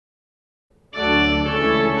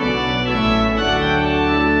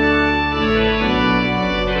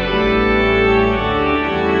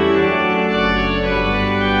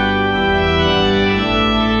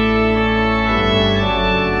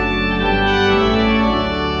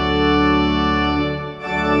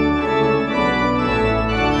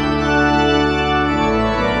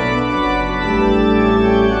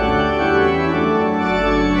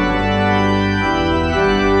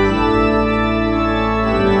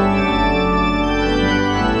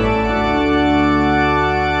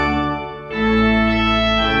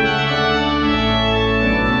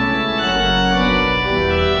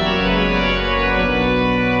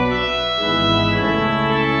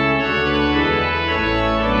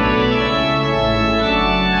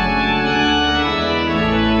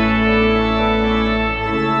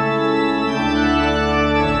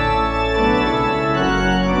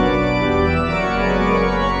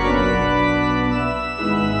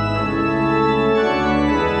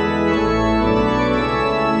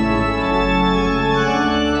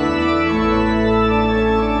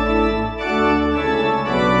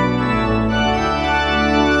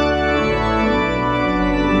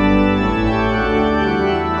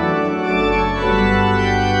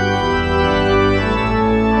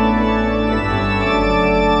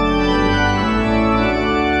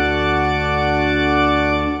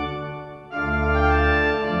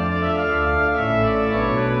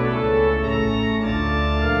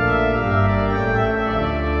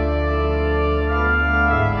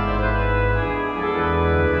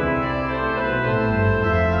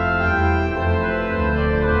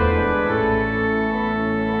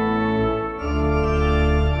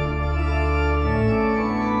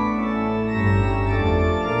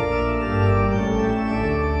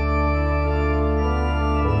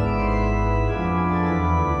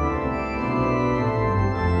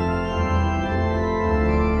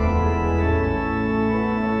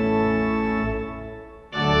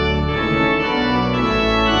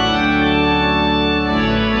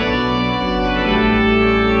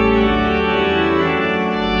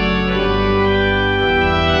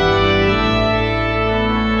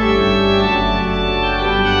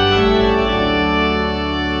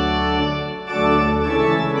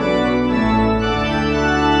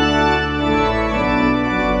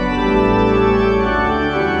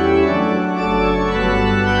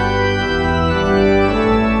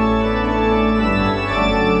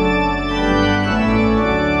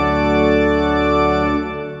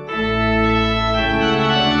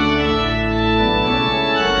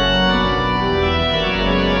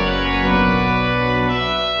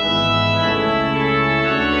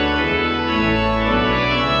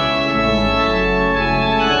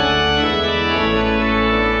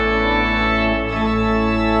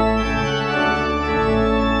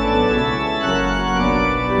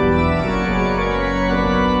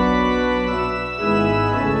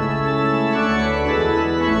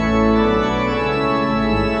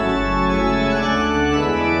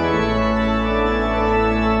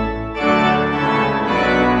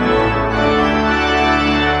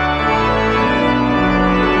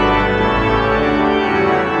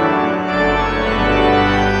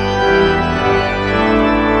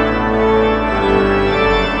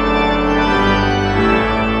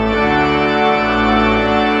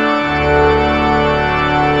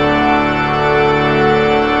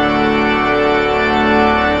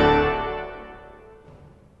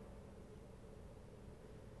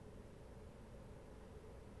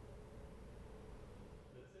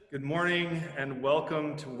morning and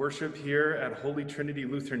welcome to worship here at Holy Trinity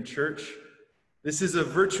Lutheran Church. This is a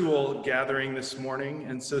virtual gathering this morning,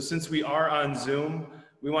 and so since we are on Zoom,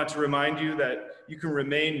 we want to remind you that you can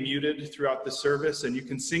remain muted throughout the service and you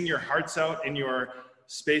can sing your hearts out in your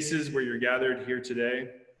spaces where you're gathered here today.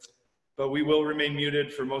 But we will remain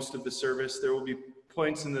muted for most of the service. There will be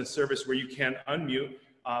points in the service where you can unmute,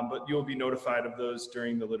 but you'll be notified of those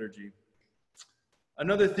during the liturgy.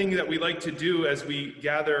 Another thing that we like to do as we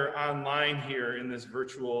gather online here in this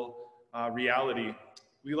virtual reality,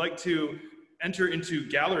 we like to enter into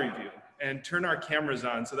gallery view and turn our cameras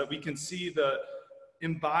on so that we can see the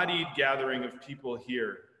embodied gathering of people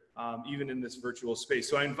here, even in this virtual space.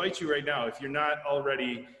 So I invite you right now, if you're not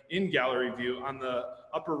already in gallery view, on the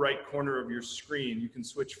upper right corner of your screen, you can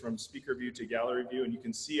switch from speaker view to gallery view and you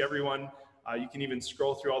can see everyone. You can even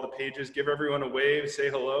scroll through all the pages, give everyone a wave, say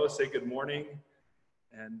hello, say good morning.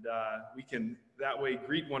 And we can that way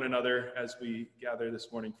greet one another as we gather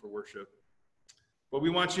this morning for worship. But we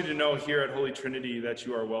want you to know here at Holy Trinity that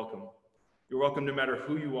you are welcome. You're welcome no matter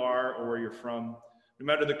who you are or where you're from, no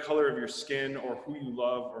matter the color of your skin or who you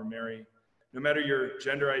love or marry, no matter your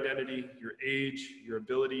gender identity, your age, your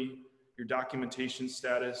ability, your documentation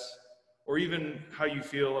status, or even how you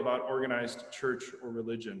feel about organized church or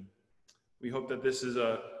religion. We hope that this is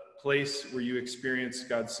a place where you experience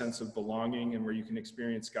God's sense of belonging and where you can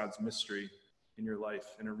experience God's mystery in your life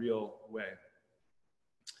in a real way.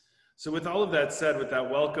 So with all of that said, with that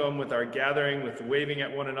welcome, with our gathering, with waving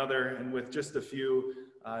at one another, and with just a few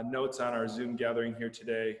notes on our Zoom gathering here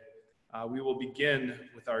today, we will begin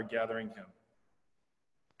with our gathering hymn.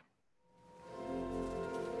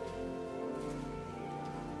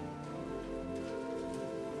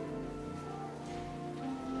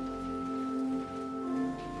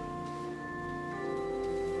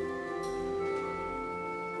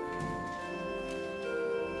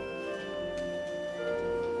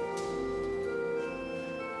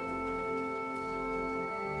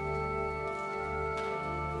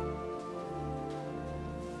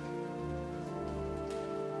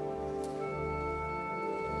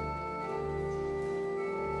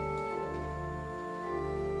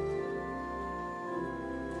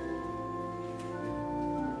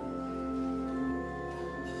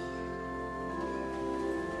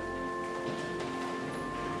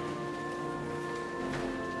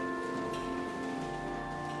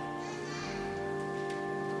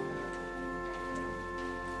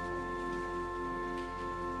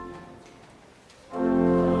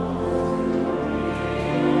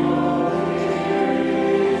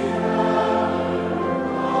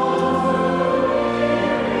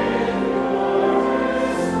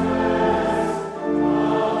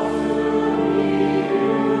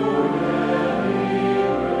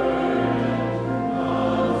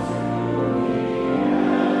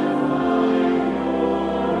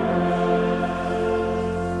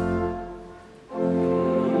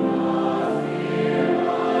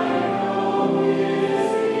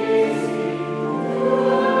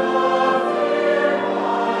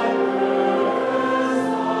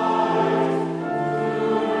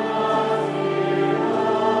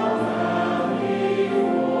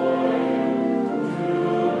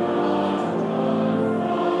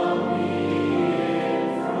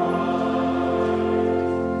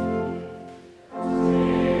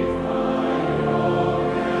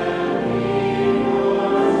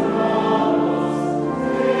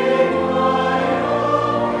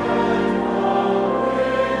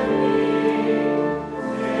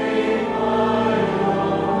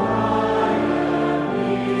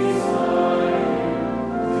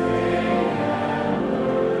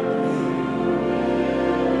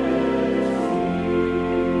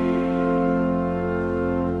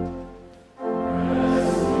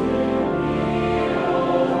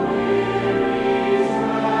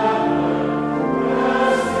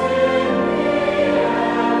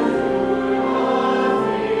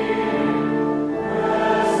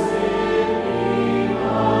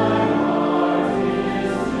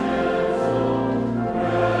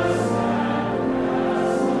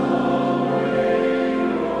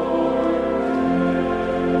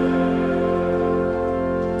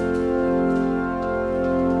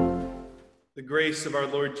 Grace of our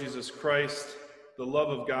Lord Jesus Christ, the love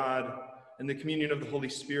of God, and the communion of the Holy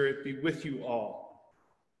Spirit be with you all.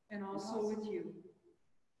 And also with you.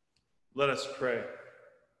 Let us pray.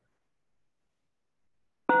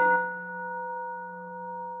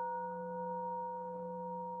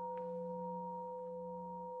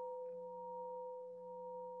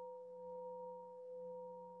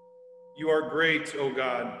 You are great, O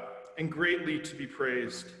God, and greatly to be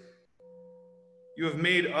praised. You have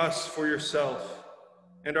made us for yourself,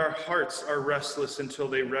 and our hearts are restless until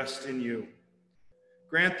they rest in you.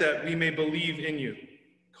 Grant that we may believe in you,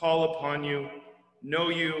 call upon you, know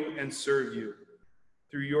you, and serve you.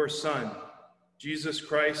 Through your Son, Jesus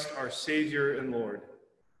Christ, our Savior and Lord.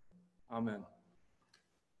 Amen.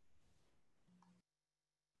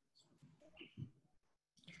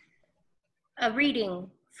 A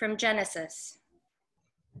reading from Genesis.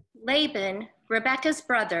 Laban, Rebekah's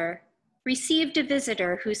brother, received a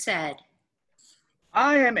visitor who said,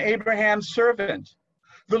 I am Abraham's servant.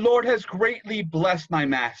 The Lord has greatly blessed my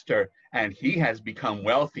master, and he has become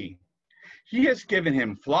wealthy. He has given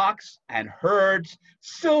him flocks and herds,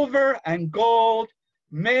 silver and gold,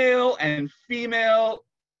 male and female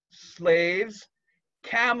slaves,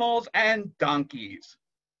 camels and donkeys.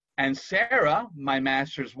 And Sarah, my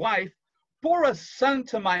master's wife, bore a son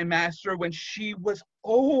to my master when she was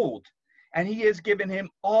old, and he has given him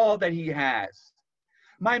all that he has.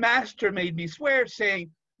 My master made me swear, saying,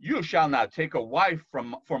 you shall not take a wife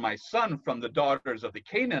for my son from the daughters of the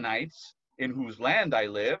Canaanites, in whose land I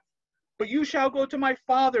live, but you shall go to my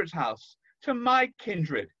father's house, to my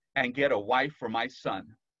kindred, and get a wife for my son.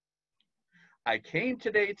 I came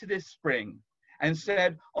today to this spring and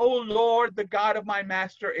said, O Lord, the God of my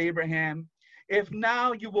master Abraham, if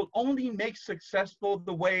now you will only make successful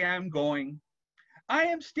the way I am going, I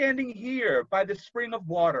am standing here by the spring of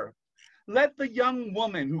water. Let the young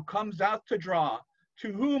woman who comes out to draw,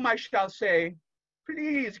 to whom I shall say,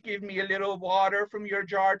 please give me a little water from your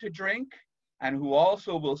jar to drink, and who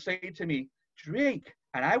also will say to me, drink,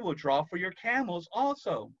 and I will draw for your camels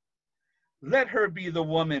also. Let her be the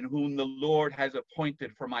woman whom the Lord has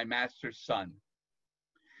appointed for my master's son.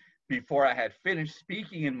 Before I had finished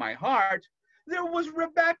speaking in my heart, there was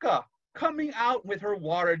Rebekah coming out with her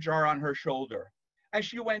water jar on her shoulder, and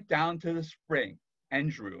she went down to the spring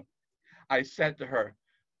and drew. I said to her,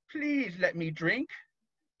 please let me drink.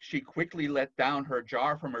 She quickly let down her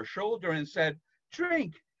jar from her shoulder and said,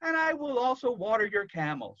 drink, and I will also water your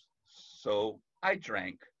camels. So I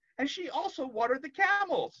drank, and she also watered the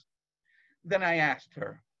camels. Then I asked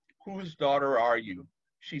her, whose daughter are you?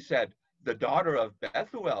 She said, the daughter of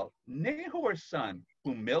Bethuel, Nahor's son,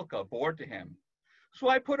 whom Milcah bore to him. So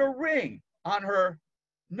I put a ring on her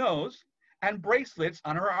nose and bracelets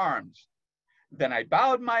on her arms. Then I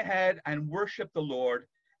bowed my head and worshiped the Lord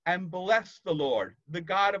and blessed the Lord, the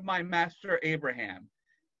God of my master Abraham,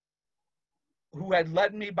 who had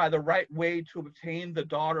led me by the right way to obtain the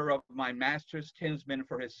daughter of my master's kinsman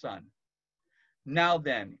for his son. Now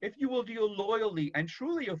then, if you will deal loyally and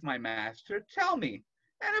truly with my master, tell me,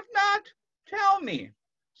 and if not, tell me,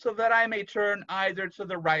 so that I may turn either to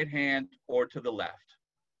the right hand or to the left.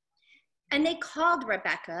 And they called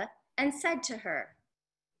Rebekah and said to her,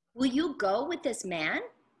 will you go with this man?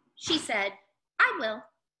 She said, I will.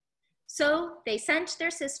 So they sent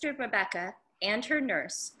their sister Rebekah and her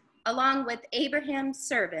nurse, along with Abraham's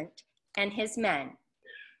servant and his men.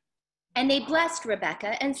 And they blessed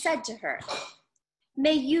Rebekah and said to her,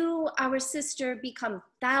 may you, our sister, become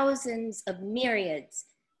thousands of myriads.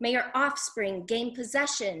 May your offspring gain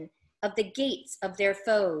possession of the gates of their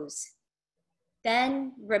foes.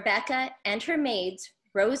 Then Rebekah and her maids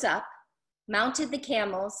rose up, mounted the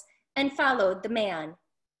camels, and followed the man.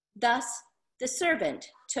 Thus the servant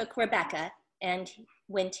took Rebekah and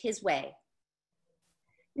went his way.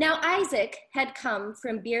 Now Isaac had come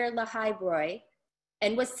from Beer-lahai-roi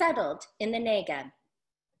and was settled in the Negeb.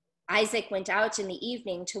 Isaac went out in the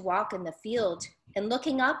evening to walk in the field, and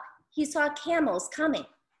looking up, he saw camels coming.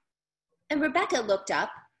 And Rebekah looked up,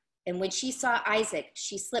 and when she saw Isaac,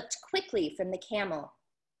 she slipped quickly from the camel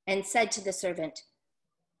and said to the servant,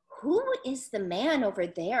 who is the man over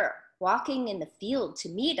there walking in the field to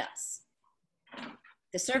meet us?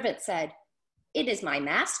 The servant said, it is my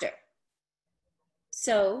master.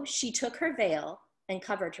 So she took her veil and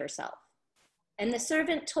covered herself. And the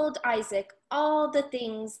servant told Isaac all the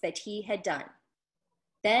things that he had done.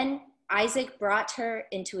 Then Isaac brought her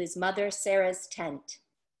into his mother Sarah's tent.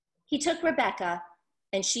 He took Rebekah,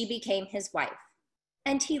 and she became his wife,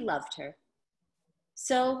 and he loved her.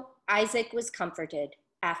 So Isaac was comforted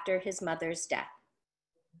after his mother's death.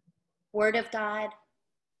 Word of God,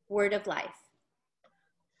 word of life.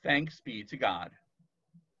 Thanks be to God.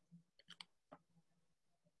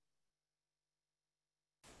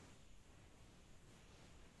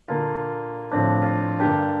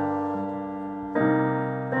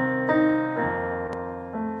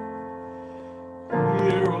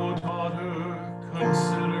 Hear, O daughter,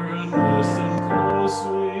 consider and listen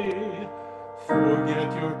closely.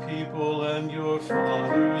 Forget your people and your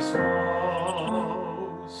father's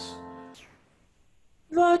house.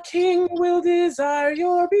 The king will desire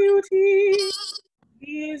your beauty.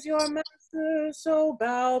 He is your master, so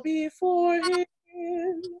bow before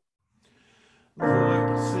him.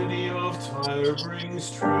 The city of Tyre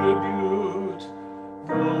brings tribute.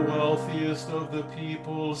 The wealthiest of the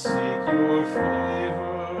people seek your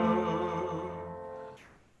favor.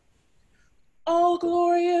 All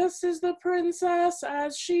glorious is the princess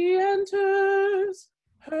as she enters.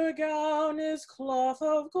 Her gown is cloth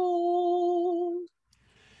of gold.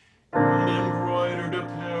 In embroidered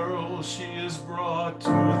apparel she is brought to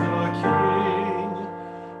the king.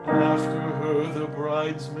 After her the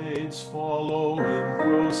bridesmaids follow in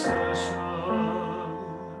procession.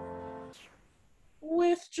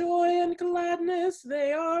 With joy and gladness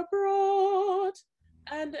they are brought,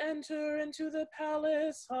 and enter into the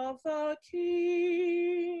palace of the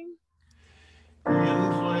king.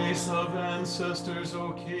 In place of ancestors,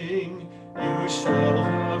 O king, you shall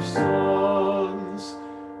have sons.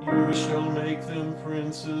 You shall make them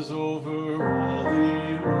princes over all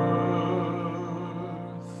the earth.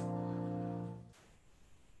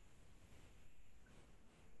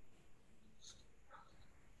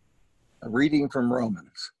 A reading from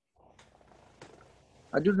Romans.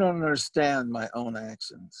 I do not understand my own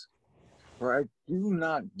actions, for I do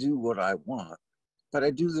not do what I want, but I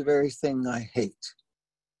do the very thing I hate.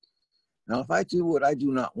 Now, if I do what I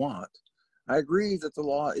do not want, I agree that the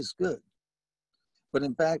law is good. But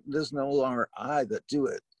in fact, it is no longer I that do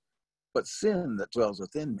it, but sin that dwells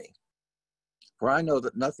within me. For I know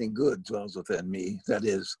that nothing good dwells within me, that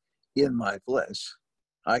is, in my flesh.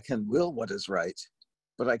 I can will what is right,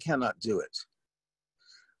 but I cannot do it.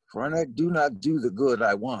 For I do not do the good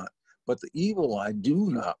I want, but the evil I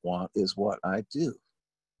do not want is what I do.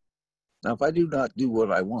 Now, if I do not do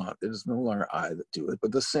what I want, it is no longer I that do it,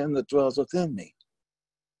 but the sin that dwells within me.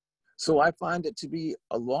 So I find it to be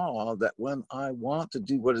a law that when I want to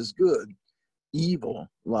do what is good, evil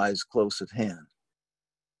lies close at hand.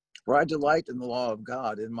 For I delight in the law of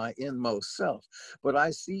God in my inmost self, but I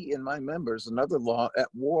see in my members another law at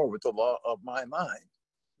war with the law of my mind,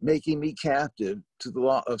 making me captive to the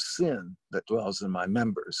law of sin that dwells in my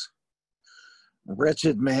members.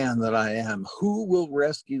 Wretched man that I am, who will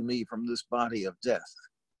rescue me from this body of death?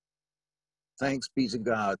 Thanks be to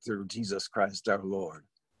God through Jesus Christ our Lord.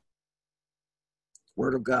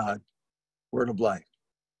 Word of God, word of life.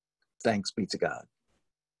 Thanks be to God.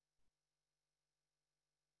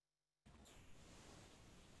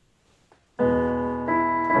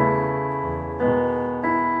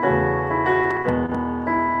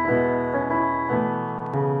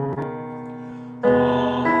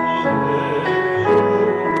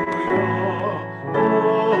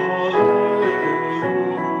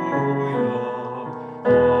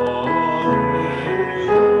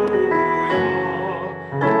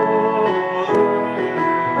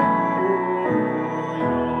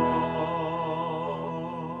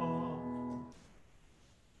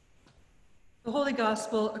 The Holy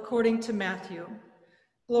Gospel according to Matthew.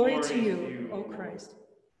 Glory to you, O Christ.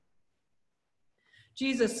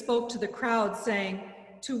 Jesus spoke to the crowd, saying,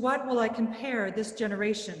 "To what will I compare this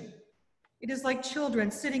generation? It is like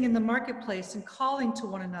children sitting in the marketplace and calling to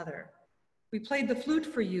one another. We played the flute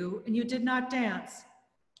for you, and you did not dance.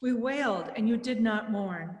 We wailed, and you did not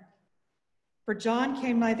mourn. For John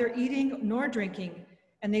came neither eating nor drinking,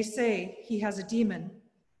 and they say he has a demon.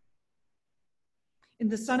 And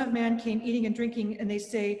the Son of Man came eating and drinking, and they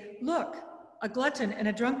say, 'Look, a glutton and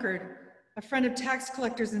a drunkard, a friend of tax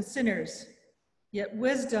collectors and sinners.' Yet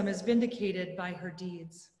wisdom is vindicated by her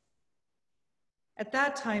deeds." At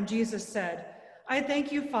that time, Jesus said, "I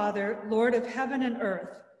thank you, Father, Lord of heaven and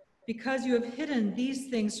earth, because you have hidden these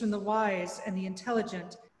things from the wise and the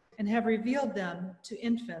intelligent and have revealed them to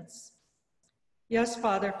infants. Yes,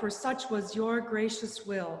 Father, for such was your gracious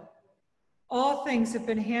will. All things have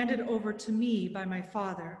been handed over to me by my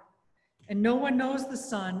Father, and no one knows the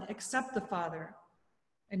Son except the Father,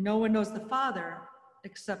 and no one knows the Father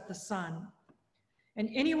except the Son, and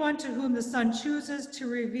anyone to whom the Son chooses to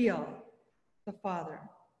reveal the Father.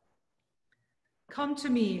 Come to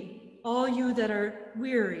me, all you that are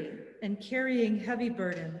weary and carrying heavy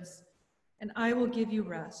burdens, and I will give you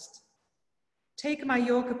rest. Take my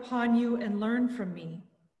yoke upon you and learn from me,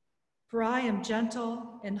 for I am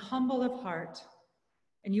gentle and humble of heart,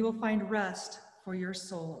 and you will find rest for your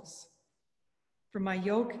souls. For my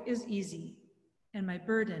yoke is easy and my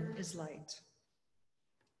burden is light."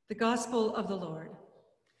 The Gospel of the Lord.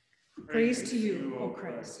 Praise to you, O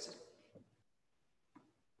Christ.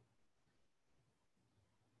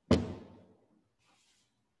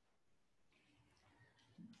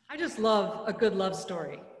 I just love a good love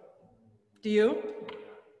story. Do you?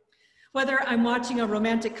 Whether I'm watching a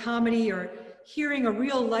romantic comedy or hearing a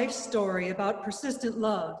real life story about persistent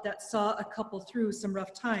love that saw a couple through some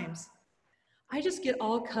rough times, I just get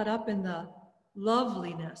all caught up in the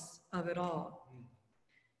loveliness of it all.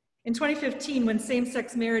 In 2015, when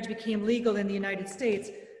same-sex marriage became legal in the United States,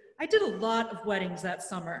 I did a lot of weddings that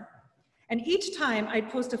summer. And each time I'd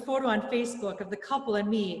post a photo on Facebook of the couple and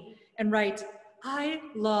me and write, "I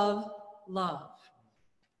love love."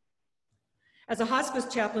 As a hospice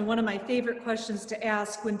chaplain, one of my favorite questions to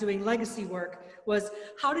ask when doing legacy work was,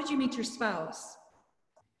 how did you meet your spouse?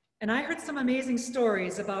 And I heard some amazing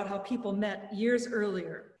stories about how people met years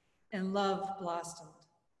earlier and love blossomed.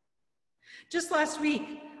 Just last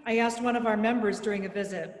week, I asked one of our members during a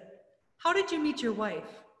visit, how did you meet your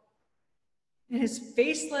wife? And his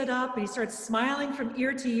face lit up and he started smiling from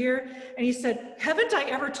ear to ear. And he said, haven't I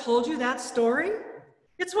ever told you that story?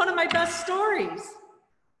 It's one of my best stories.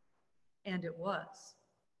 And it was.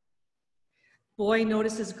 Boy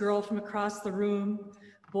notices girl from across the room.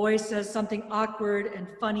 Boy says something awkward and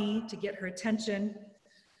funny to get her attention.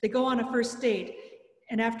 They go on a first date.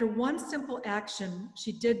 And after one simple action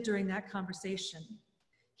she did during that conversation,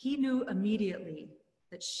 he knew immediately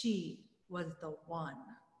that she was the one.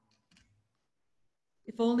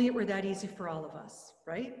 If only it were that easy for all of us,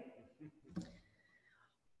 right?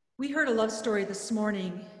 We heard a love story this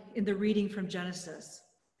morning in the reading from Genesis.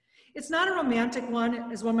 It's not a romantic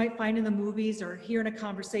one, as one might find in the movies or hear in a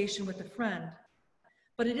conversation with a friend,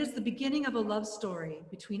 but it is the beginning of a love story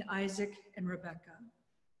between Isaac and Rebekah.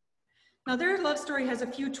 Now, their love story has a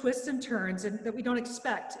few twists and turns that we don't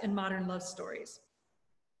expect in modern love stories.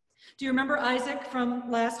 Do you remember Isaac from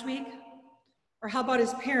last week? Or how about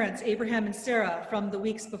his parents, Abraham and Sarah, from the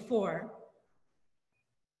weeks before?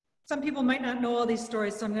 Some people might not know all these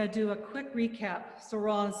stories, so I'm going to do a quick recap so we're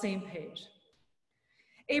all on the same page.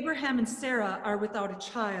 Abraham and Sarah are without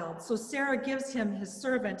a child, so Sarah gives him her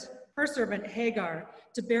servant Hagar,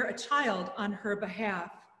 to bear a child on her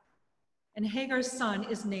behalf. And Hagar's son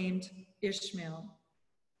is named Ishmael.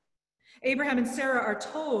 Abraham and Sarah are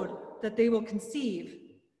told that they will conceive,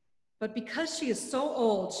 but because she is so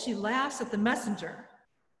old, she laughs at the messenger.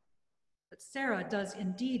 But Sarah does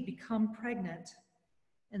indeed become pregnant,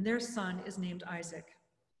 and their son is named Isaac.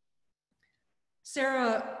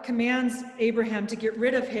 Sarah commands Abraham to get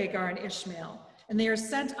rid of Hagar and Ishmael, and they are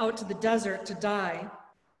sent out to the desert to die.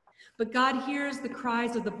 But God hears the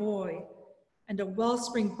cries of the boy, and a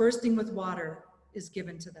wellspring bursting with water is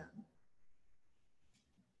given to them.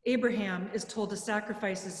 Abraham is told to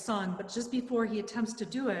sacrifice his son, but just before he attempts to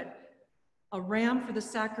do it, a ram for the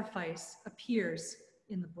sacrifice appears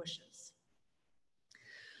in the bushes.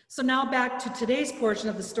 So now back to today's portion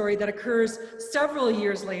of the story that occurs several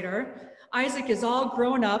years later. Isaac is all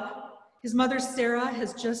grown up. His mother Sarah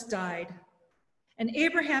has just died. And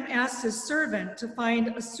Abraham asks his servant to find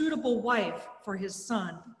a suitable wife for his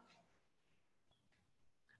son.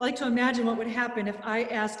 I like to imagine what would happen if I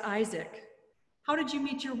asked Isaac, how did you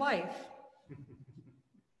meet your wife?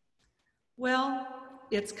 Well,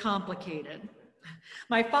 it's complicated.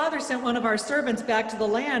 My father sent one of our servants back to the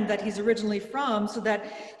land that he's originally from so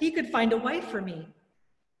that he could find a wife for me.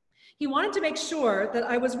 He wanted to make sure that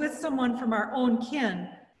I was with someone from our own kin,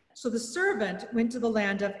 so the servant went to the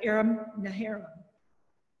land of Aram Naharaim.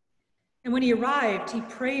 And when he arrived, he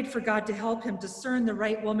prayed for God to help him discern the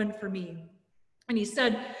right woman for me. And he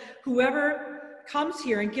said, whoever comes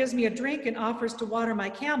here and gives me a drink and offers to water my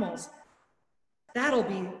camels, that'll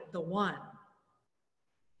be the one.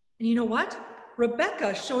 And you know what?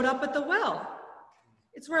 Rebekah showed up at the well.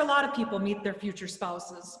 It's where a lot of people meet their future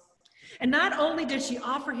spouses. And not only did she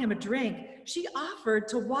offer him a drink, she offered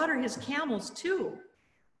to water his camels too.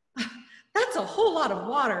 That's a whole lot of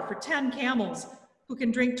water for 10 camels who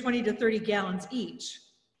can drink 20 to 30 gallons each.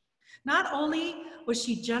 Not only was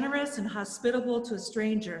she generous and hospitable to a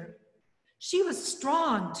stranger, she was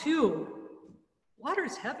strong too.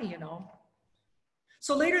 Water's heavy, you know.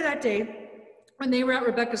 So later that day, when they were at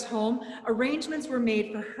Rebekah's home, arrangements were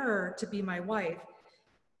made for her to be my wife.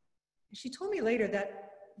 She told me later that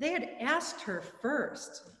they had asked her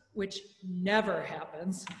first, which never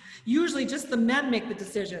happens. Usually just the men make the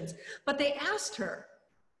decisions, but they asked her,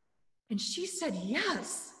 and she said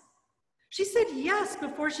yes. She said yes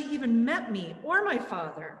before she even met me or my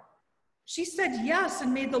father. She said yes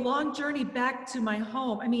and made the long journey back to my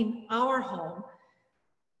home, our home.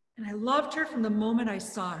 And I loved her from the moment I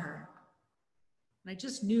saw her. And I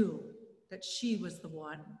just knew that she was the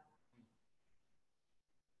one.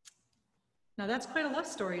 Now that's quite a love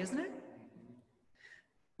story, isn't it?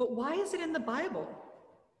 But why is it in the Bible?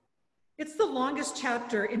 It's the longest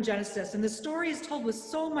chapter in Genesis, and the story is told with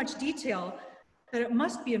so much detail that it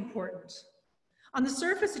must be important. On the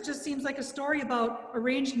surface, it just seems like a story about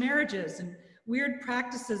arranged marriages and weird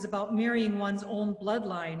practices about marrying one's own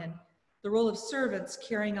bloodline and the role of servants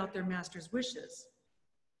carrying out their master's wishes.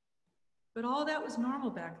 But all that was normal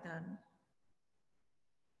back then.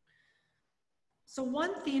 So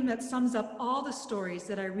one theme that sums up all the stories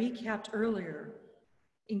that I recapped earlier,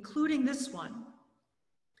 including this one,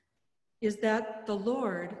 is that the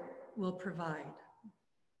Lord will provide.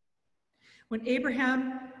 When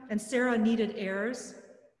Abraham and Sarah needed heirs,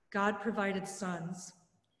 God provided sons.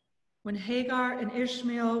 When Hagar and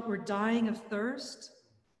Ishmael were dying of thirst,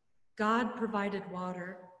 God provided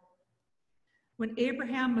water. When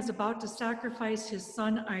Abraham was about to sacrifice his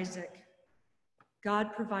son Isaac,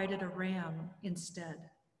 God provided a ram instead.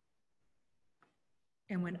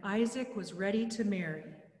 And when Isaac was ready to marry,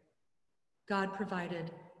 God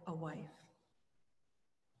provided a wife.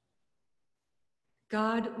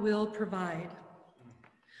 God will provide.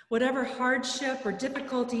 Whatever hardship or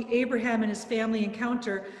difficulty Abraham and his family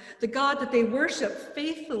encounter, the God that they worship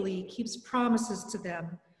faithfully keeps promises to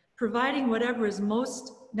them, providing whatever is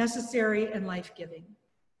most necessary and life-giving.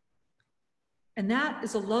 And that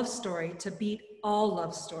is a love story to beat all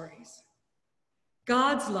love stories.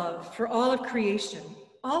 God's love for all of creation,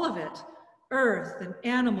 all of it, earth and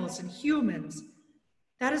animals and humans,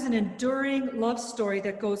 that is an enduring love story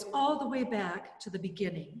that goes all the way back to the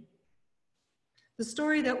beginning. The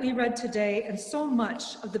story that we read today and so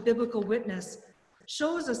much of the biblical witness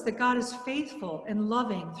shows us that God is faithful and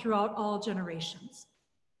loving throughout all generations.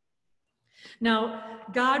 Now,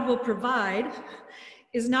 God will provide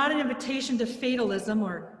is not an invitation to fatalism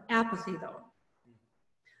or apathy, though.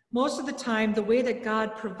 Most of the time, the way that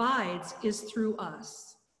God provides is through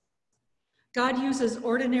us. God uses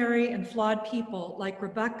ordinary and flawed people like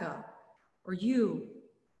Rebecca, or you,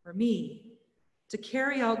 or me, to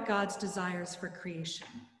carry out God's desires for creation.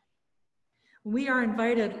 We are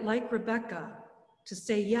invited, like Rebecca, to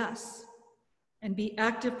say yes and be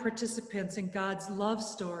active participants in God's love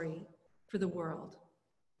story for the world.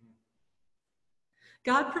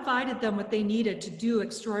 God provided them what they needed to do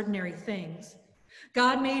extraordinary things.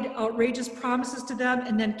 God made outrageous promises to them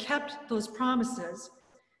and then kept those promises.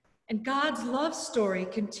 And God's love story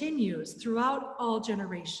continues throughout all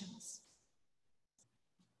generations.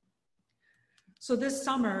 So this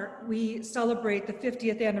summer, we celebrate the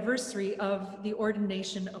 50th anniversary of the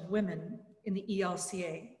ordination of women in the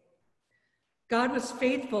ELCA. God was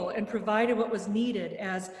faithful and provided what was needed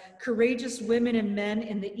as courageous women and men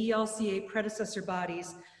in the ELCA predecessor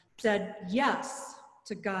bodies said yes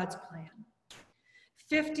to God's plan.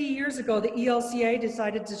 50 years ago, the ELCA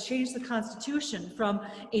decided to change the Constitution from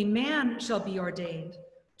a man shall be ordained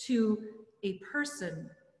to a person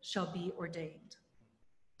shall be ordained.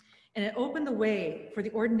 And it opened the way for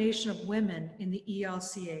the ordination of women in the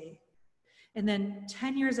ELCA. And then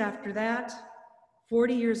 10 years after that,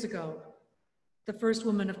 40 years ago, the first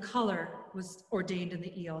woman of color was ordained in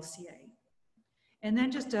the ELCA. And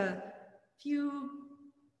then just a few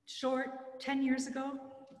short 10 years ago,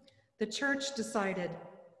 the church decided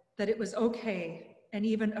that it was okay and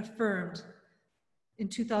even affirmed in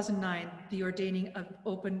 2009 the ordaining of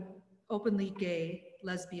openly gay,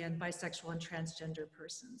 lesbian, bisexual, and transgender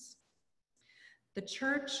persons. The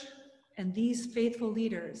church and these faithful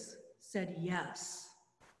leaders said yes.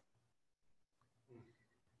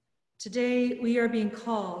 Today, we are being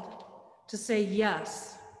called to say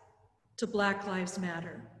yes to Black Lives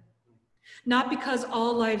Matter. Not because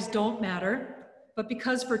all lives don't matter, but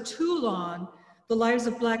because for too long, the lives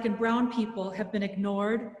of Black and brown people have been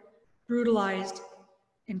ignored, brutalized,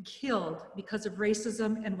 and killed because of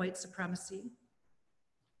racism and white supremacy.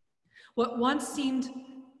 What once seemed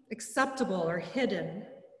acceptable or hidden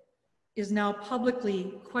is now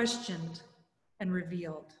publicly questioned and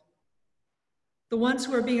revealed. The ones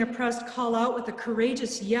who are being oppressed call out with a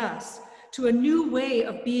courageous yes to a new way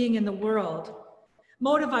of being in the world,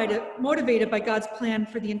 motivated by God's plan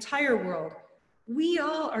for the entire world. We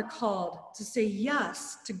all are called to say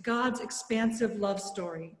yes to God's expansive love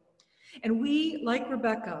story. And we, like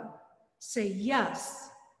Rebecca, say yes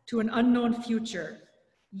to an unknown future,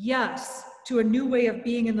 yes to a new way of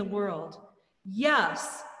being in the world,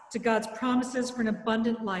 yes to God's promises for an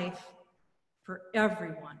abundant life for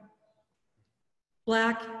everyone.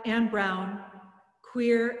 Black and brown,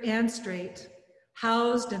 queer and straight,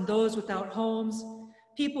 housed and those without homes,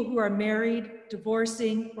 people who are married,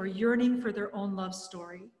 divorcing, or yearning for their own love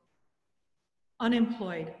story,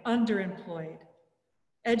 unemployed, underemployed,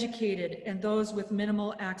 educated, and those with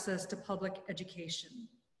minimal access to public education.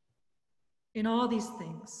 In all these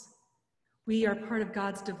things, we are part of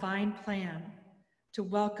God's divine plan to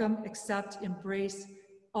welcome, accept, embrace,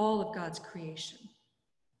 all of God's creation.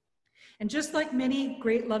 And just like many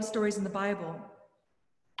great love stories in the Bible,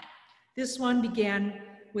 this one began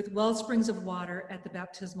with well springs of water at the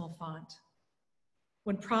baptismal font,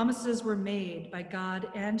 when promises were made by God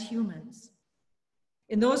and humans.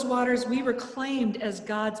 In those waters, we were claimed as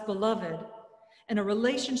God's beloved, and a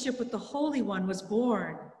relationship with the Holy One was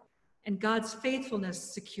born, and God's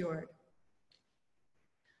faithfulness secured.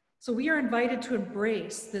 So we are invited to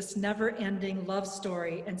embrace this never-ending love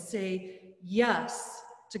story and say yes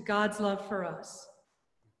to God's love for us.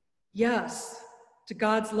 Yes to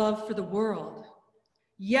God's love for the world.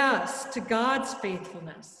 Yes to God's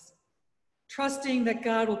faithfulness, trusting that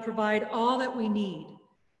God will provide all that we need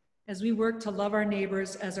as we work to love our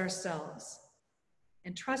neighbors as ourselves,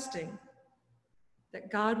 and trusting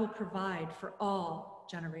that God will provide for all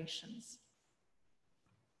generations.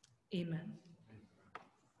 Amen.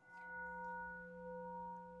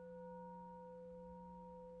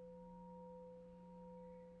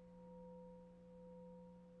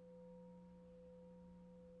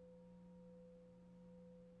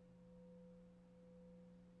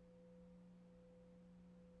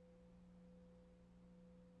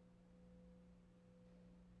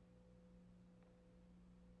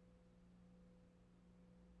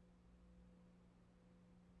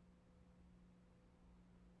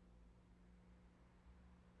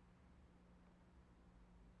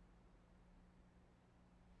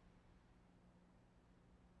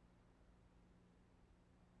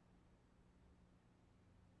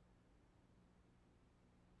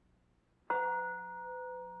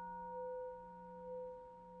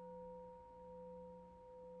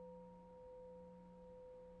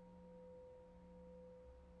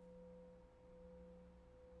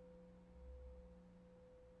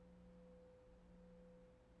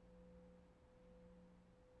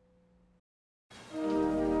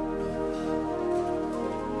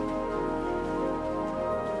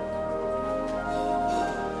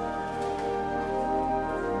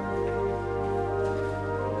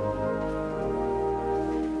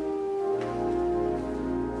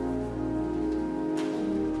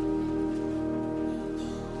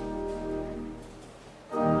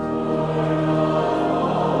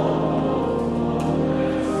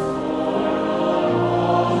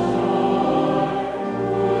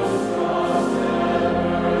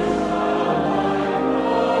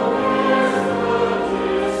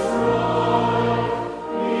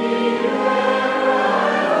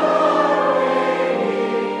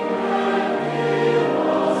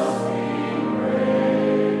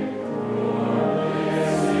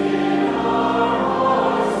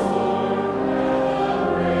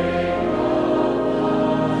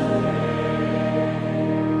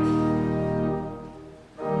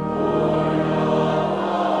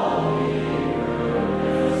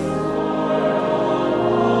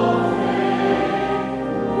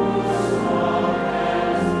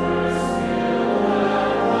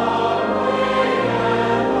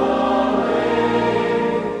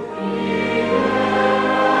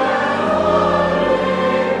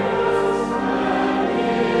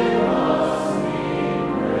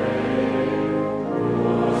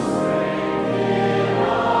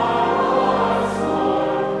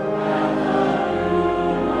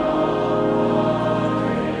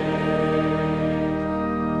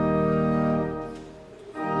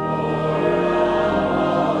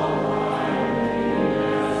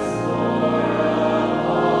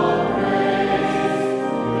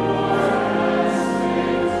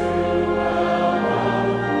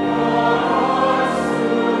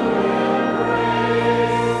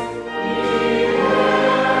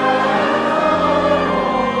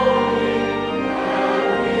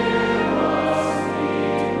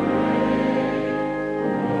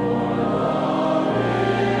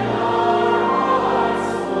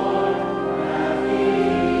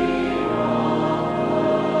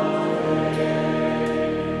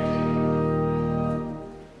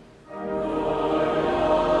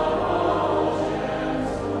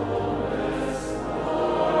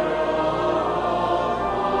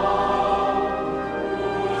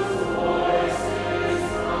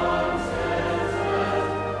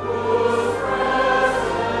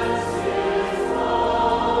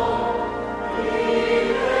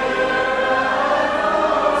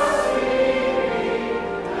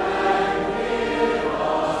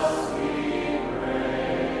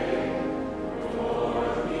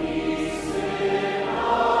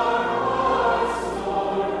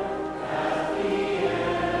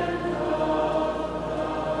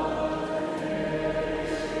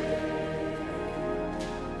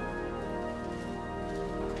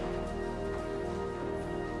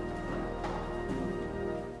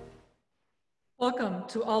 Welcome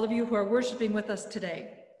to all of you who are worshiping with us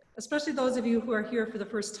today, especially those of you who are here for the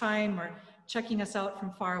first time or checking us out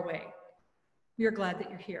from far away. We are glad that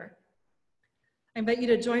you're here. I invite you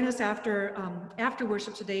to join us after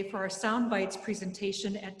worship today for our Sound Bites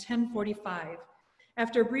presentation at 10:45.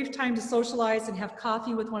 After a brief time to socialize and have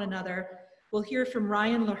coffee with one another, we'll hear from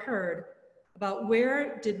Ryan LaHerd about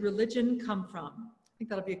where did religion come from. I think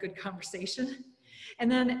that'll be a good conversation. And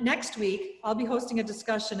then next week, I'll be hosting a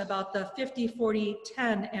discussion about the 50, 40,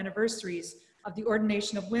 10 anniversaries of the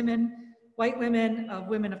ordination of women, white women, of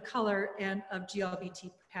women of color, and of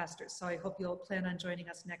GLBT pastors. So I hope you'll plan on joining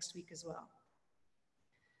us next week as well.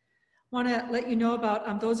 I want to let you know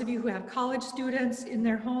about those of you who have college students in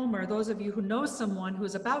their home, or those of you who know someone who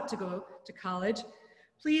is about to go to college.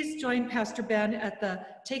 Please join Pastor Ben at the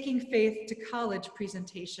Taking Faith to College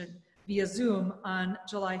presentation via Zoom on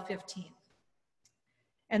July 15th.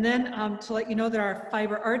 And then to let you know that our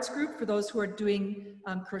fiber arts group, for those who are doing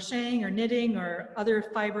crocheting or knitting or other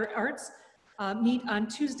fiber arts, meet on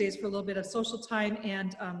Tuesdays for a little bit of social time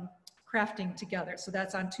and crafting together. So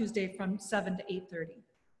that's on Tuesday from 7 to 8:30.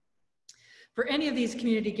 For any of these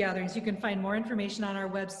community gatherings, you can find more information on our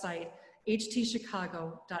website,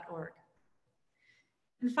 htchicago.org.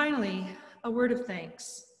 And finally, a word of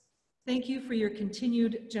thanks. Thank you for your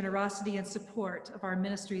continued generosity and support of our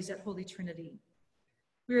ministries at Holy Trinity.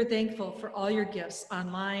 We are thankful for all your gifts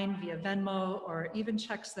online, via Venmo, or even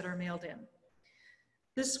checks that are mailed in.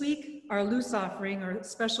 This week, our loose offering, or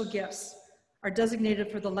special gifts, are designated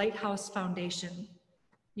for the Lighthouse Foundation.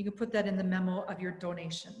 You can put that in the memo of your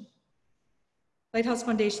donation. Lighthouse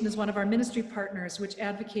Foundation is one of our ministry partners, which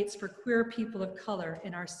advocates for queer people of color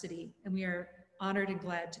in our city, and we are honored and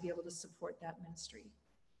glad to be able to support that ministry.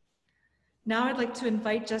 Now I'd like to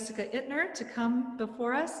invite Jessica Ittner to come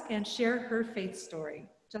before us and share her faith story.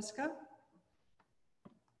 Jessica?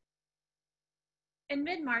 In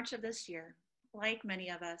mid-March of this year, like many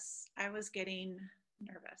of us, I was getting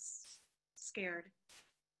nervous, scared.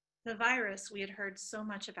 The virus we had heard so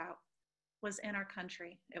much about was in our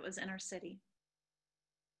country. It was in our city.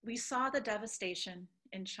 We saw the devastation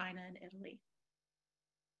in China and Italy.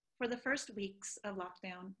 For the first weeks of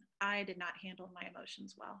lockdown, I did not handle my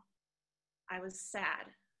emotions well. I was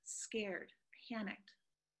sad, scared, panicked.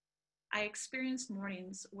 I experienced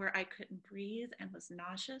mornings where I couldn't breathe and was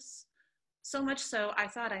nauseous, so much so I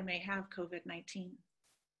thought I may have COVID-19.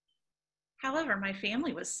 However, my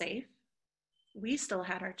family was safe. We still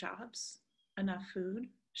had our jobs, enough food,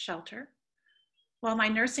 shelter, while my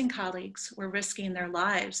nursing colleagues were risking their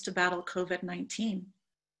lives to battle COVID-19.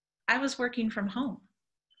 I was working from home.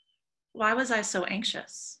 Why was I so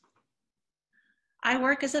anxious? I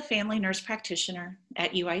work as a family nurse practitioner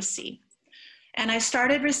at UIC, and I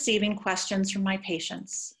started receiving questions from my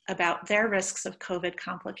patients about their risks of COVID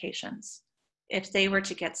complications if they were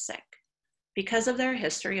to get sick because of their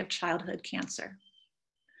history of childhood cancer.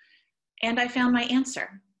 And I found my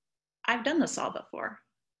answer. I've done this all before.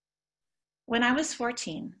 When I was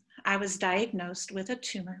 14, I was diagnosed with a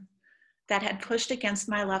tumor that had pushed against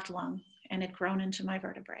my left lung and had grown into my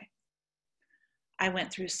vertebrae. I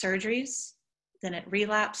went through surgeries, then it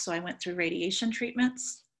relapsed, so I went through radiation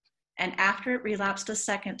treatments, and after it relapsed a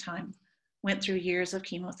second time, went through years of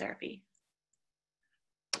chemotherapy.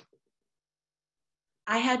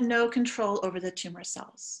 I had no control over the tumor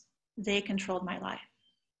cells. They controlled my life.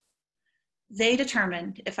 They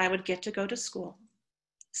determined if I would get to go to school,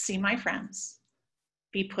 see my friends,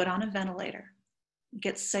 be put on a ventilator,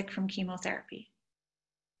 get sick from chemotherapy.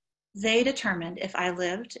 They determined if I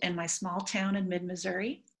lived in my small town in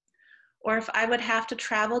mid-Missouri, or if I would have to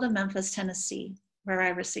travel to Memphis, Tennessee, where I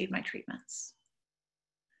received my treatments.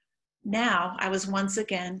 Now I was once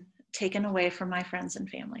again taken away from my friends and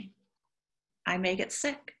family. I may get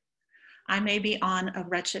sick. I may be on a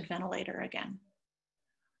wretched ventilator again.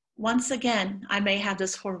 Once again, I may have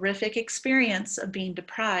this horrific experience of being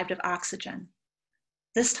deprived of oxygen,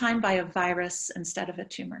 this time by a virus instead of a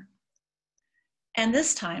tumor. And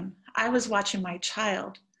this time, I was watching my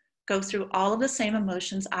child go through all of the same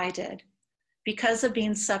emotions I did because of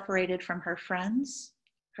being separated from her friends,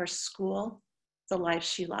 her school, the life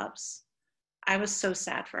she loves. I was so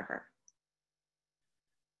sad for her.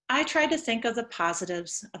 I tried to think of the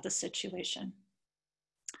positives of the situation.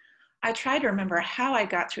 I tried to remember how I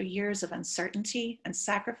got through years of uncertainty and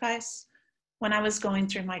sacrifice when I was going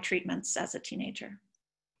through my treatments as a teenager.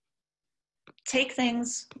 Take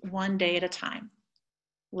things one day at a time.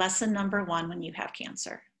 Lesson number 1 when you have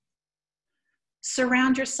cancer.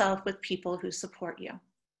 Surround yourself with people who support you.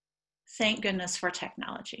 Thank goodness for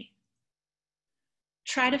technology.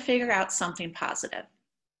 Try to figure out something positive.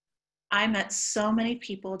 I met so many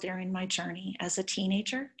people during my journey as a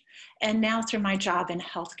teenager and now through my job in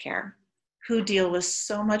healthcare who deal with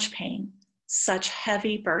so much pain, such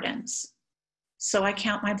heavy burdens. So I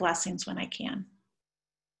count my blessings when I can.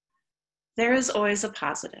 There is always a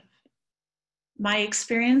positive. My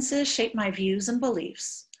experiences shape my views and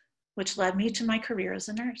beliefs, which led me to my career as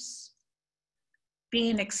a nurse.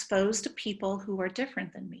 Being exposed to people who are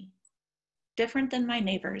different than me, different than my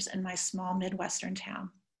neighbors in my small Midwestern town,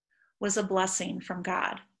 was a blessing from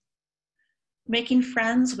God. Making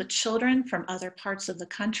friends with children from other parts of the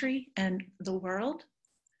country and the world,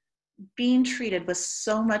 being treated with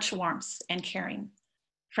so much warmth and caring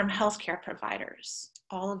from healthcare providers,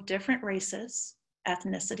 all of different races,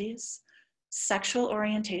 ethnicities, sexual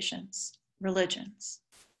orientations, religions,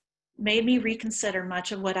 made me reconsider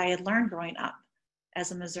much of what I had learned growing up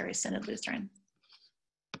as a Missouri Synod Lutheran.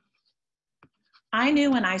 I knew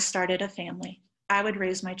when I started a family, I would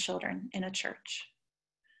raise my children in a church.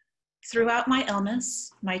 Throughout my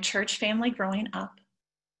illness, my church family growing up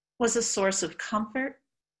was a source of comfort,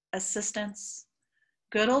 assistance,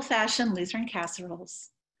 good old-fashioned Lutheran casseroles,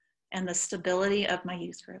 and the stability of my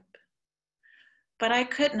youth group. But I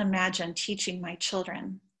couldn't imagine teaching my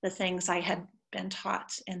children the things I had been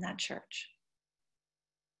taught in that church.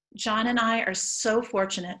 John and I are so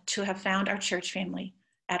fortunate to have found our church family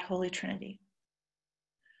at Holy Trinity.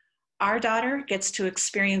 Our daughter gets to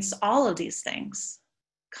experience all of these things: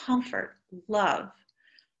 comfort, love,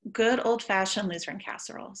 good old-fashioned Lutheran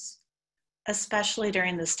casseroles, especially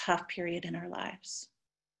during this tough period in our lives.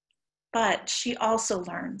 But she also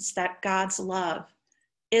learns that God's love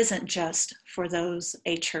isn't just for those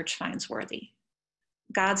a church finds worthy.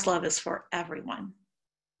 God's love is for everyone.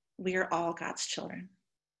 We are all God's children.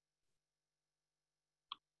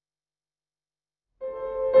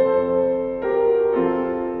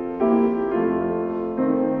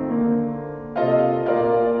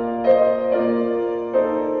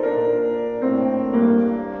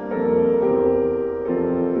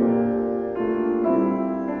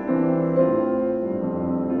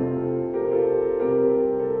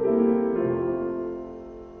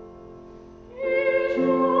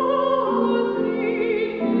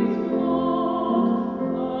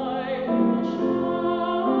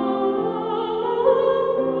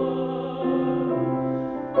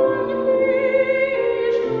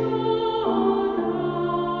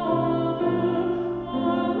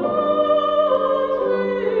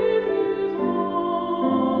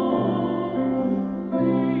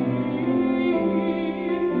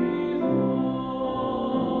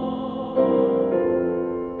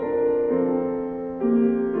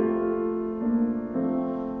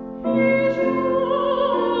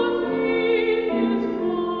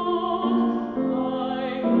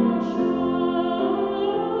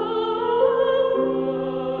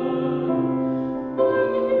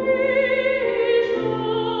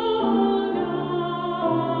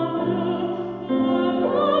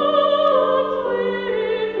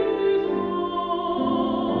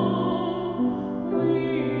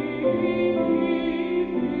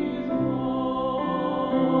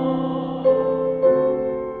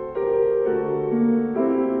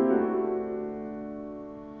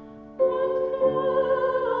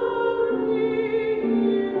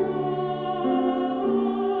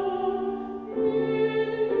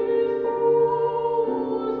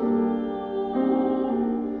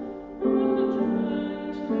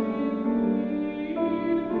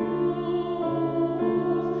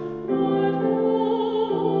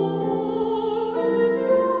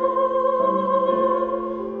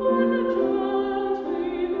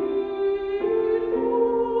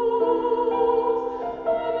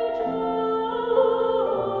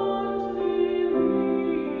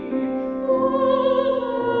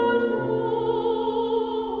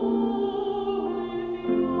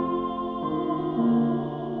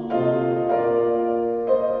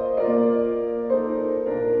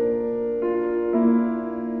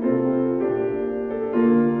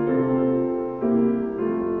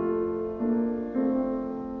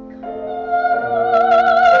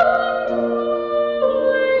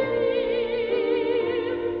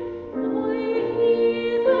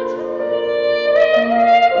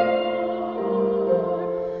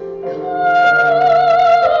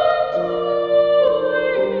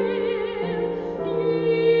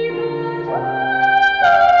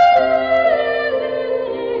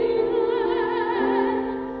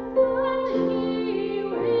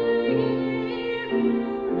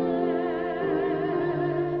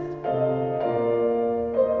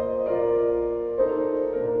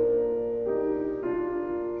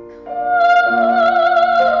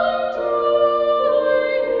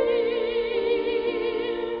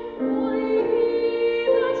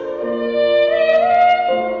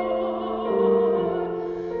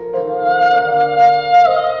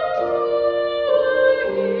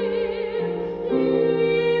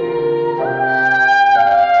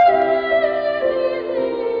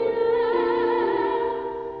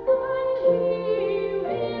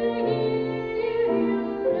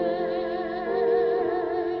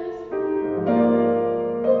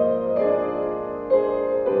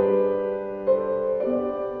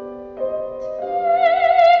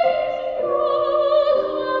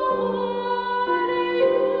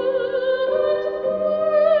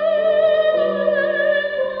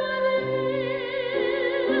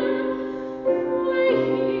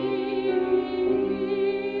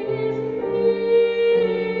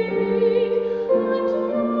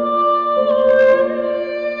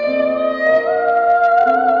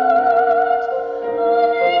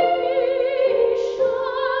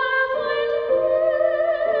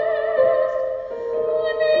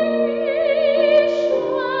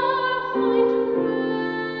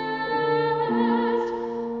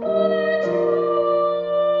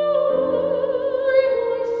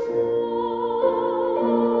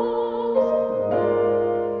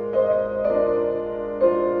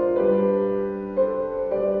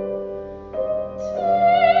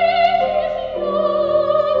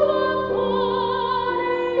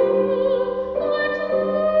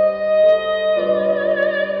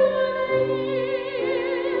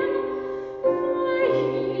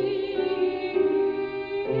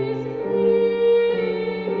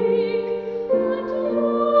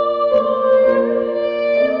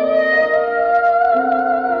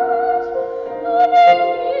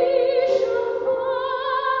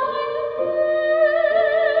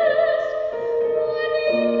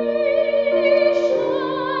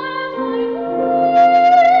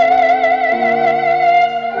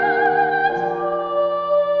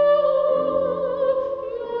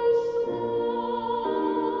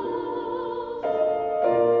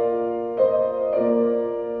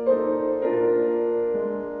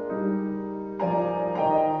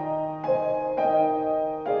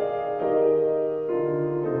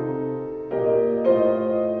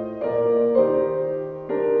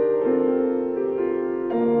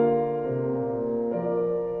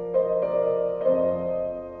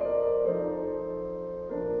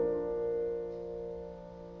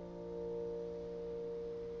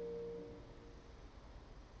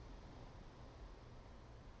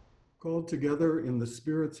 Called together in the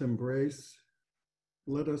Spirit's embrace,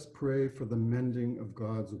 let us pray for the mending of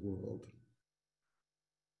God's world.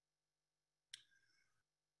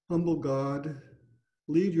 Humble God,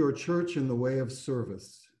 lead your church in the way of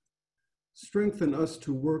service. Strengthen us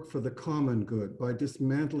to work for the common good by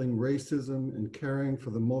dismantling racism and caring for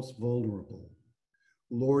the most vulnerable.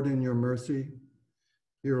 Lord, in your mercy,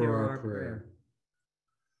 hear our prayer.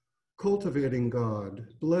 Cultivating God,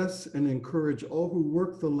 bless and encourage all who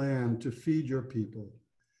work the land to feed your people.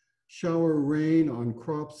 Shower rain on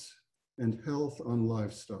crops and health on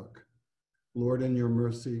livestock. Lord, in your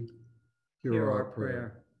mercy, hear our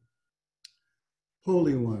prayer.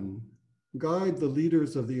 Holy One, guide the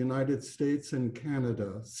leaders of the United States and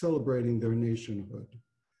Canada celebrating their nationhood.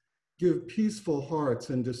 Give peaceful hearts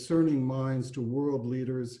and discerning minds to world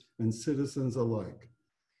leaders and citizens alike,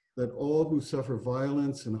 that all who suffer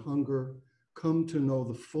violence and hunger come to know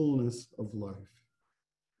the fullness of life.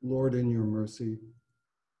 Lord, in your mercy,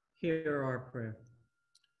 hear our prayer.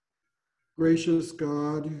 Gracious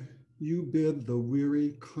God, you bid the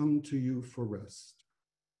weary come to you for rest.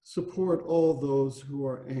 Support all those who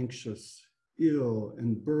are anxious, ill,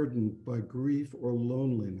 and burdened by grief or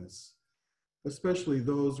loneliness, especially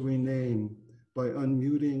those we name by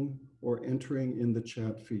unmuting or entering in the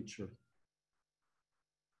chat feature.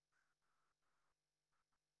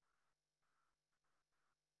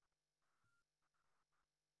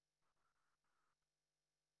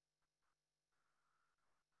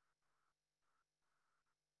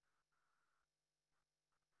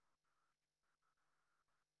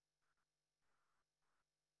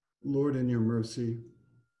 Lord, in your mercy,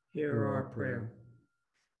 hear our prayer.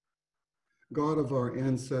 God of our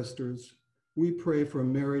ancestors, we pray for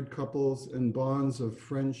married couples and bonds of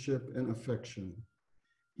friendship and affection.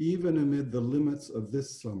 Even amid the limits of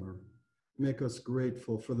this summer, make us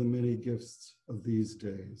grateful for the many gifts of these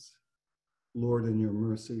days. Lord, in your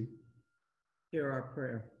mercy, hear our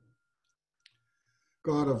prayer.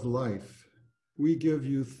 God of life, we give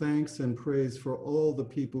you thanks and praise for all the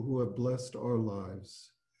people who have blessed our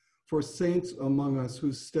lives, for saints among us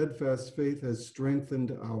whose steadfast faith has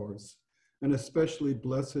strengthened ours, and especially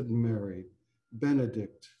Blessed Mary,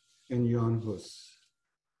 Benedict, and Jan Hus.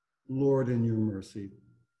 Lord, in your mercy,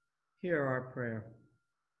 hear our prayer.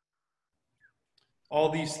 All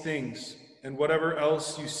these things, and whatever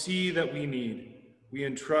else you see that we need, we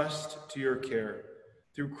entrust to your care.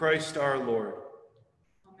 Through Christ our Lord.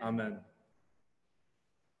 Amen.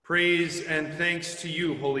 Praise and thanks to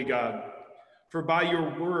you, holy God, for by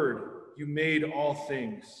your word you made all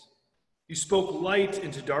things. You spoke light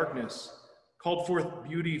into darkness, called forth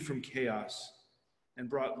beauty from chaos, and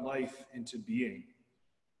brought life into being.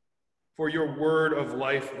 For your word of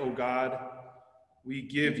life, O God, we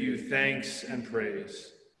give you thanks and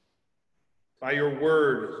praise. By your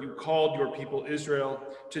word, you called your people Israel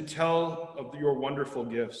to tell of your wonderful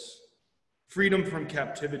gifts, freedom from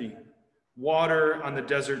captivity, water on the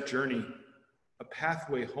desert journey, a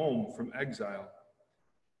pathway home from exile,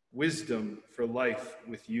 wisdom for life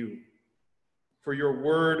with you. For your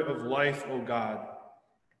word of life, O God,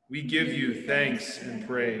 we give you thanks and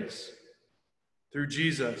praise. Through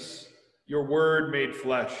Jesus, your word made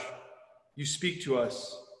flesh, you speak to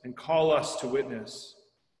us and call us to witness.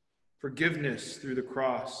 Forgiveness through the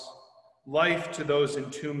cross, life to those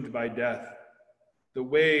entombed by death, the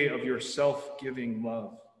way of your self-giving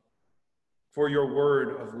love. For your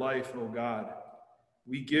word of life, O God,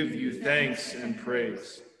 we give you thanks and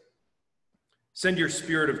praise. Send your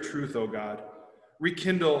spirit of truth, O God.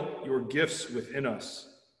 Rekindle your gifts within us.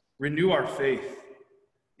 Renew our faith.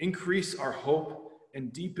 Increase our hope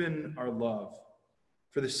and deepen our love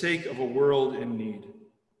for the sake of a world in need.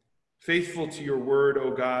 Faithful to your word, O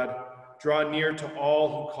God, draw near to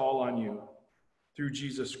all who call on you. Through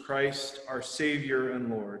Jesus Christ, our Savior and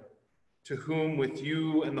Lord, to whom with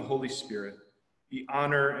you and the Holy Spirit be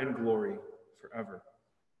honor and glory forever.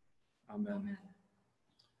 Amen. Amen.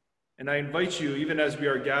 And I invite you, even as we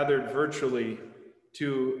are gathered virtually,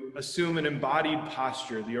 to assume an embodied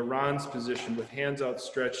posture, the Aran's position, with hands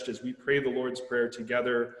outstretched as we pray the Lord's Prayer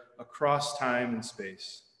together across time and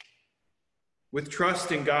space. With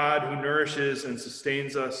trust in God who nourishes and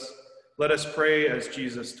sustains us, let us pray as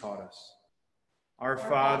Jesus taught us. Our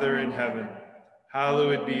Father in heaven,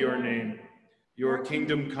 hallowed be your name. Your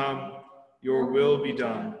kingdom come, your will be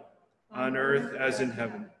done, on earth as in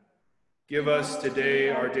heaven. Give us today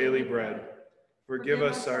our daily bread. Forgive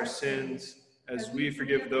us our sins, as we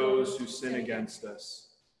forgive those who sin against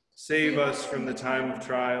us. Save us from the time of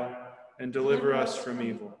trial, and deliver us from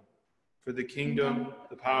evil. For the kingdom,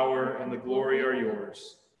 the power, and the glory are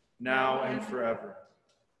yours, now and forever.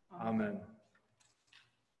 Amen.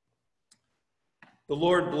 The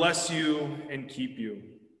Lord bless you and keep you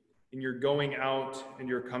in your going out and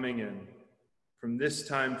your coming in, from this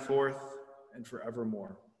time forth and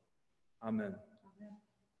forevermore. Amen.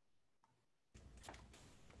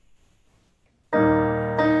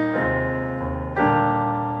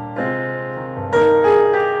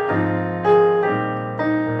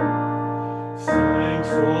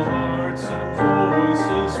 Thankful hearts and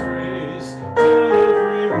voices raise, tell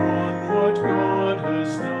everyone what God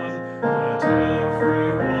has done. Let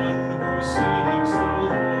everyone who seeks the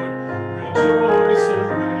Lord rejoice and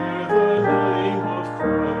bear the name of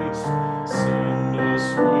Christ. Send us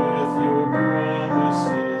with your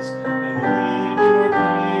promises and lead your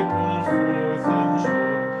people forth in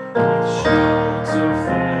joy with shouts of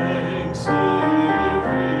thanksgiving.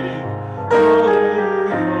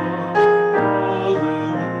 Hallelujah,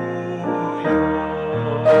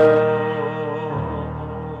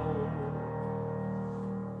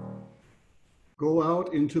 Go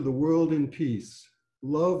out into the world in peace.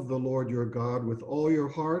 Love the Lord your God with all your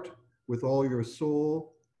heart, with all your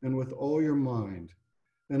soul, and with all your mind.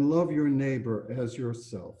 And love your neighbor as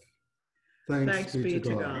yourself. Thanks be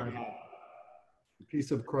to God. The peace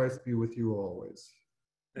of Christ be with you always.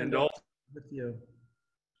 And also With you.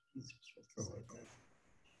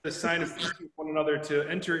 a sign of peace with one another to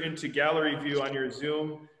enter into gallery view on your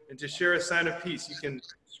Zoom and to share a sign of peace. You can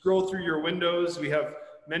scroll through your windows. We have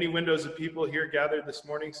many windows of people here gathered this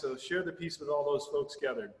morning, so share the peace with all those folks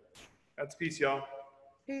gathered. That's peace, y'all.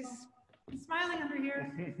 Peace. I'm smiling under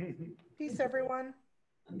here. Peace, everyone.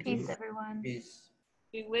 Peace, everyone. Peace.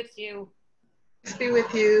 Be with you. Peace be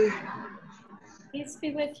with you. Peace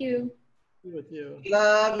be with you. Be with you.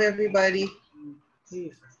 Love everybody.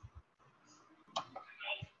 Peace.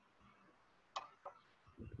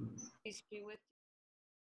 Peace be with you.